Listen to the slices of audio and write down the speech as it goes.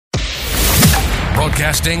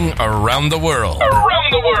Broadcasting around the world.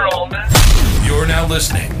 You're now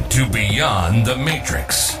listening to Beyond the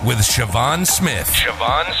Matrix with Siobhan Smith.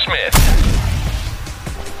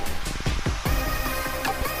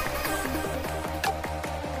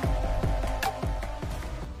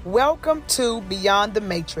 Welcome to Beyond the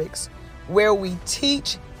Matrix, where we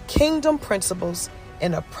teach kingdom principles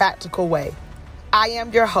in a practical way. I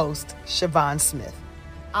am your host, Siobhan Smith.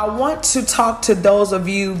 I want to talk to those of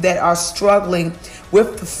you that are struggling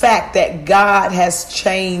with the fact that God has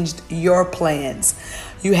changed your plans.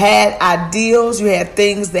 You had ideals, you had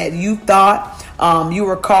things that you thought you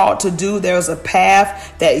were called to do. There was a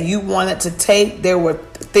path that you wanted to take. There were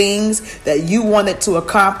things that you wanted to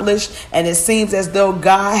accomplish, and it seems as though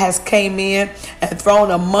God has came in and thrown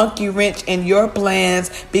a monkey wrench in your plans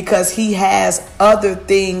because he has other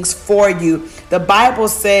things for you. The Bible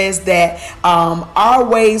says that our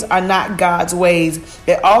ways are not God's ways.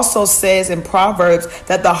 It also says in Proverbs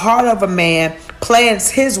that the heart of a man plans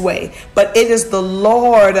his way, but it is the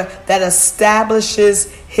Lord that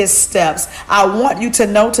establishes his steps. I want you to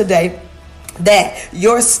know today that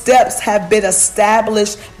your steps have been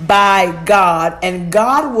established by God, and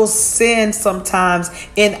God will send sometimes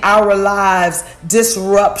in our lives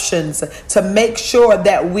disruptions to make sure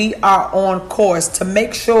that we are on course, to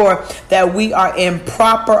make sure that we are in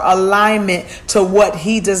proper alignment to what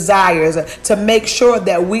he desires, to make sure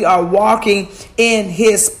that we are walking in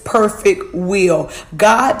his perfect will.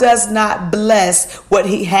 God does not bless what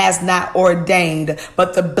he has not ordained,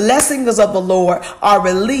 but the blessings of the Lord are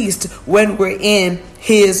released when we're in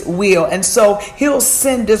his will. And so he'll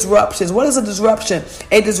send disruptions. What is a disruption?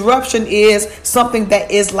 A disruption is something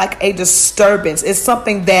that is like a disturbance. It's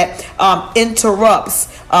something that interrupts.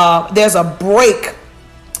 There's a break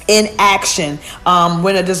in action.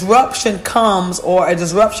 When a disruption comes or a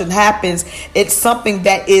disruption happens, it's something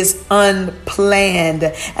that is unplanned.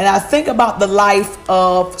 And I think about the life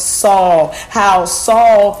of Saul, how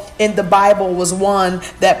Saul in the Bible was one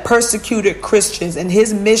that persecuted Christians, and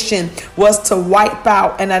his mission was to wipe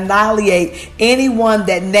out and annihilate anyone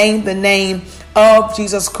that named the name of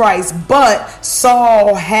Jesus Christ. But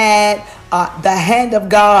Saul had the hand of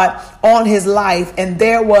God on his life, and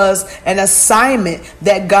there was an assignment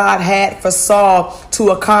that God had for Saul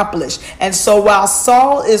to accomplish. And so while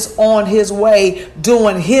Saul is on his way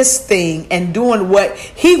doing his thing and doing what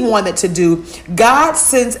he wanted to do, God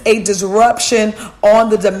sends a disruption on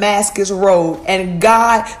the Damascus road, and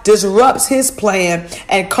God disrupts his plan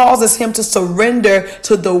and causes him to surrender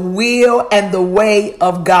to the will and the way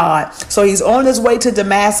of God. So he's on his way to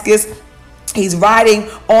Damascus. He's riding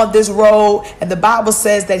on this road, and the Bible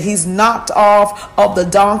says that he's knocked off of the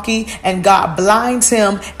donkey, and God blinds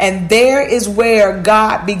him. And there is where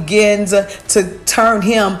God begins to turn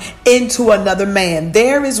him into another man.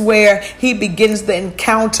 There is where he begins the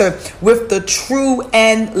encounter with the true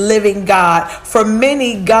and living God. For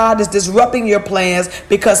many, God is disrupting your plans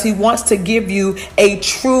because he wants to give you a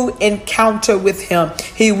true encounter with him.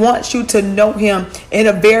 He wants you to know him in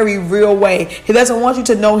a very real way. He doesn't want you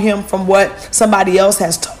to know him from what somebody else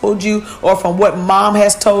has told you, or from what mom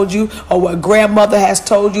has told you, or what grandmother has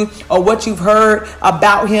told you, or what you've heard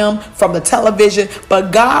about him from the television.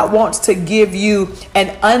 But God wants to give you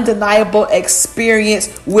an undeniable experience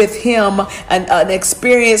with him, an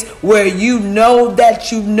experience where you know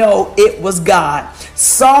that you know it was God.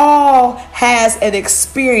 Saul has an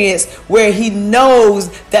experience where he knows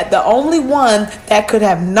that the only one that could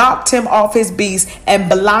have knocked him off his beast and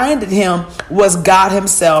blinded him was God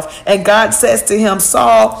himself. And God says to him,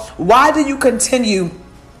 Saul, why do you continue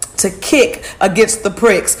to kick against the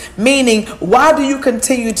pricks? Meaning, why do you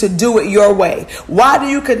continue to do it your way? Why do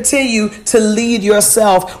you continue to lead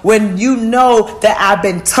yourself when you know that I've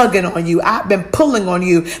been tugging on you? I've been pulling on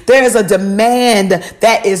you. There is a demand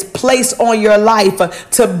that is placed on your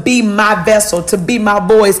life to be my vessel, to be my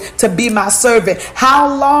voice, to be my servant.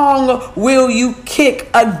 How long will you kick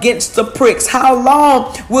against the pricks? How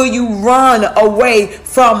long will you run away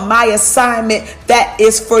from my assignment that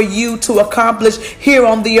is for you to accomplish here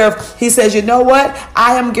on the earth? He says, you know what?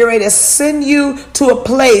 I am getting ready to send you to a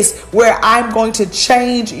place where I'm going to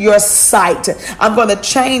change your sight. I'm going to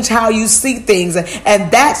change how you see things.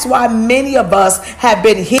 And that's why many of us have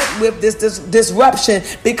been hit with this disruption,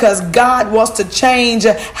 because God wants to change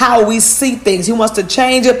how we see things. He wants to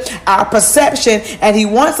change our perception, and he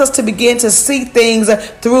wants us to begin to see things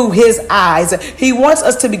through his eyes. He wants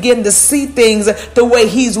us to begin to see things the way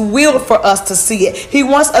he's willed for us to see it. He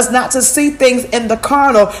wants us not to see things in the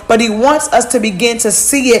carnal, but he wants us to begin to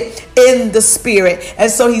see it in the spirit. And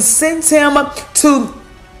so he sends him to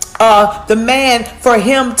the man for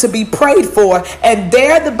him to be prayed for. And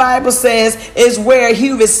there the Bible says is where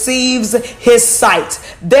he receives his sight.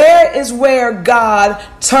 There is where God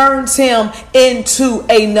turns him into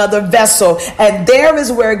another vessel. And there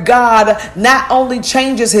is where God not only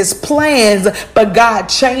changes his plans, but God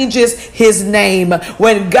changes his name.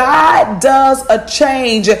 When God does a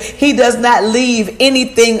change, he does not leave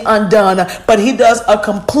anything undone, but he does a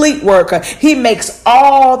complete work. He makes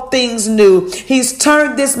all things new. He's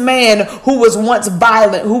turned this man who was once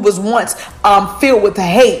violent, who was once filled with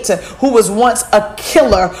hate, who was once a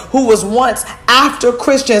killer, who was once after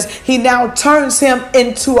Christians. He now turns him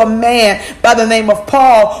into a man by the name of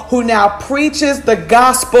Paul, who now preaches the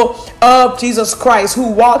gospel of Jesus Christ,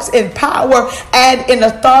 who walks in power and in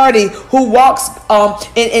authority, who walks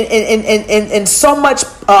in so much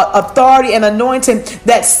authority and anointing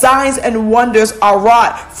that signs and wonders are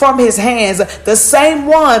wrought from his hands. The same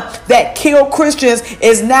one that killed Christians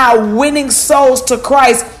is now winning souls to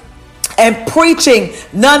Christ and preaching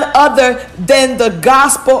none other than the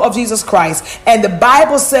gospel of Jesus Christ. And the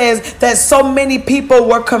Bible says that so many people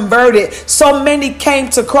were converted. So many came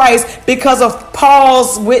to Christ because of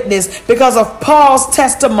Paul's witness, because of Paul's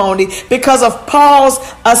testimony, because of Paul's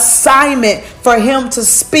assignment for him to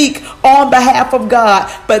speak on behalf of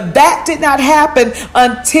God. But that did not happen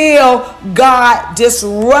until God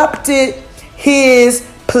disrupted his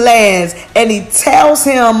plans. And he tells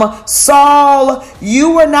him, Saul,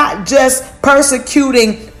 you were not just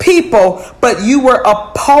persecuting people, but you were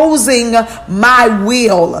opposing my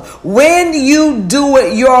will. When you do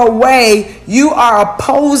it your way, you are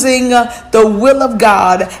opposing the will of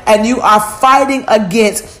God, and you are fighting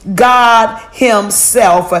against God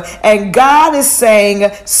himself. And God is saying,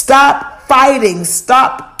 stop fighting,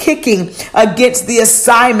 stop kicking against the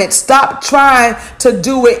assignment. Stop trying to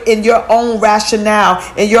do it in your own rationale,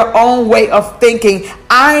 in your own way of thinking.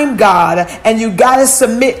 I'm God, and you got to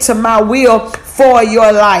submit to my will for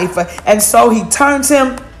your life. And so he turns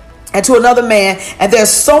him into another man. And there's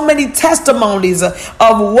so many testimonies of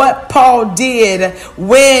what Paul did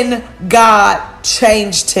when God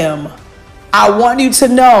changed him. I want you to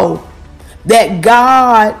know that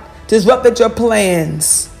God disrupted your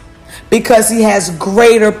plans because he has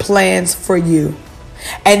greater plans for you.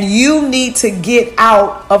 And you need to get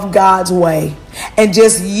out of God's way and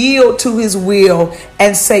just yield to his will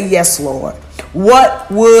and say, yes, Lord.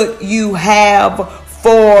 What would you have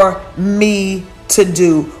for me to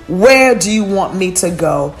do? Where do you want me to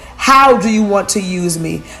go? How do you want to use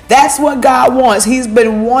me? That's what God wants. He's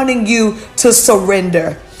been wanting you to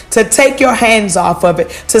surrender, to take your hands off of it,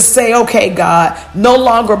 to say, okay, God, no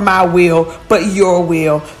longer my will, but your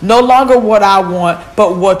will. No longer what I want,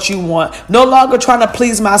 but what you want. No longer trying to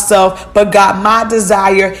please myself, but God, my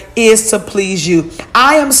desire is to please you.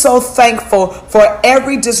 I am so thankful for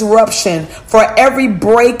every disruption, for every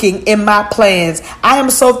breaking in my plans. I am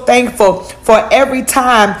so thankful for every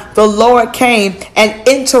time the Lord came and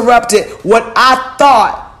interrupted what I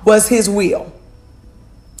thought was his will.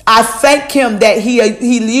 I thank him that he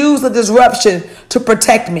used the disruption to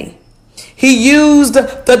protect me. He used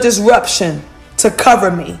the disruption to cover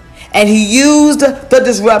me. And he used the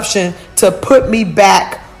disruption to put me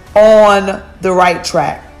back on the right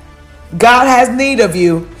track. God has need of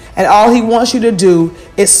you, and all he wants you to do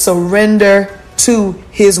is surrender to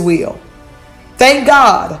his will. Thank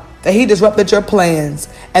God that he disrupted your plans.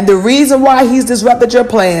 And the reason why he's disrupted your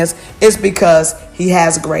plans is because he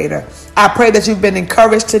has greater. I pray that you've been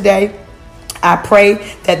encouraged today. I pray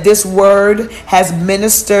that this word has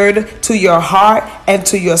ministered to your heart and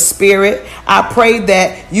to your spirit. I pray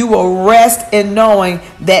that you will rest in knowing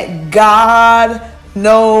that God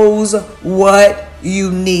knows what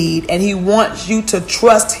you need, and he wants you to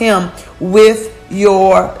trust him with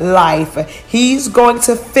your life. He's going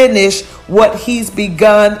to finish what he's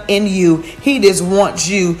begun in you. He just wants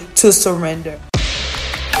you to surrender.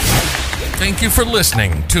 Thank you for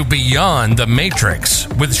listening to Beyond the Matrix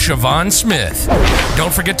with Siobhan Smith.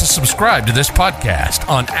 Don't forget to subscribe to this podcast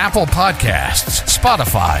on Apple Podcasts,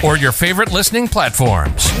 Spotify, or your favorite listening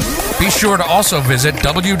platforms. Be sure to also visit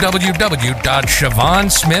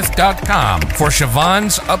www.siobhansmith.com for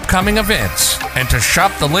Siobhan's upcoming events and to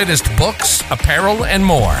shop the latest books, apparel, and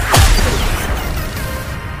more.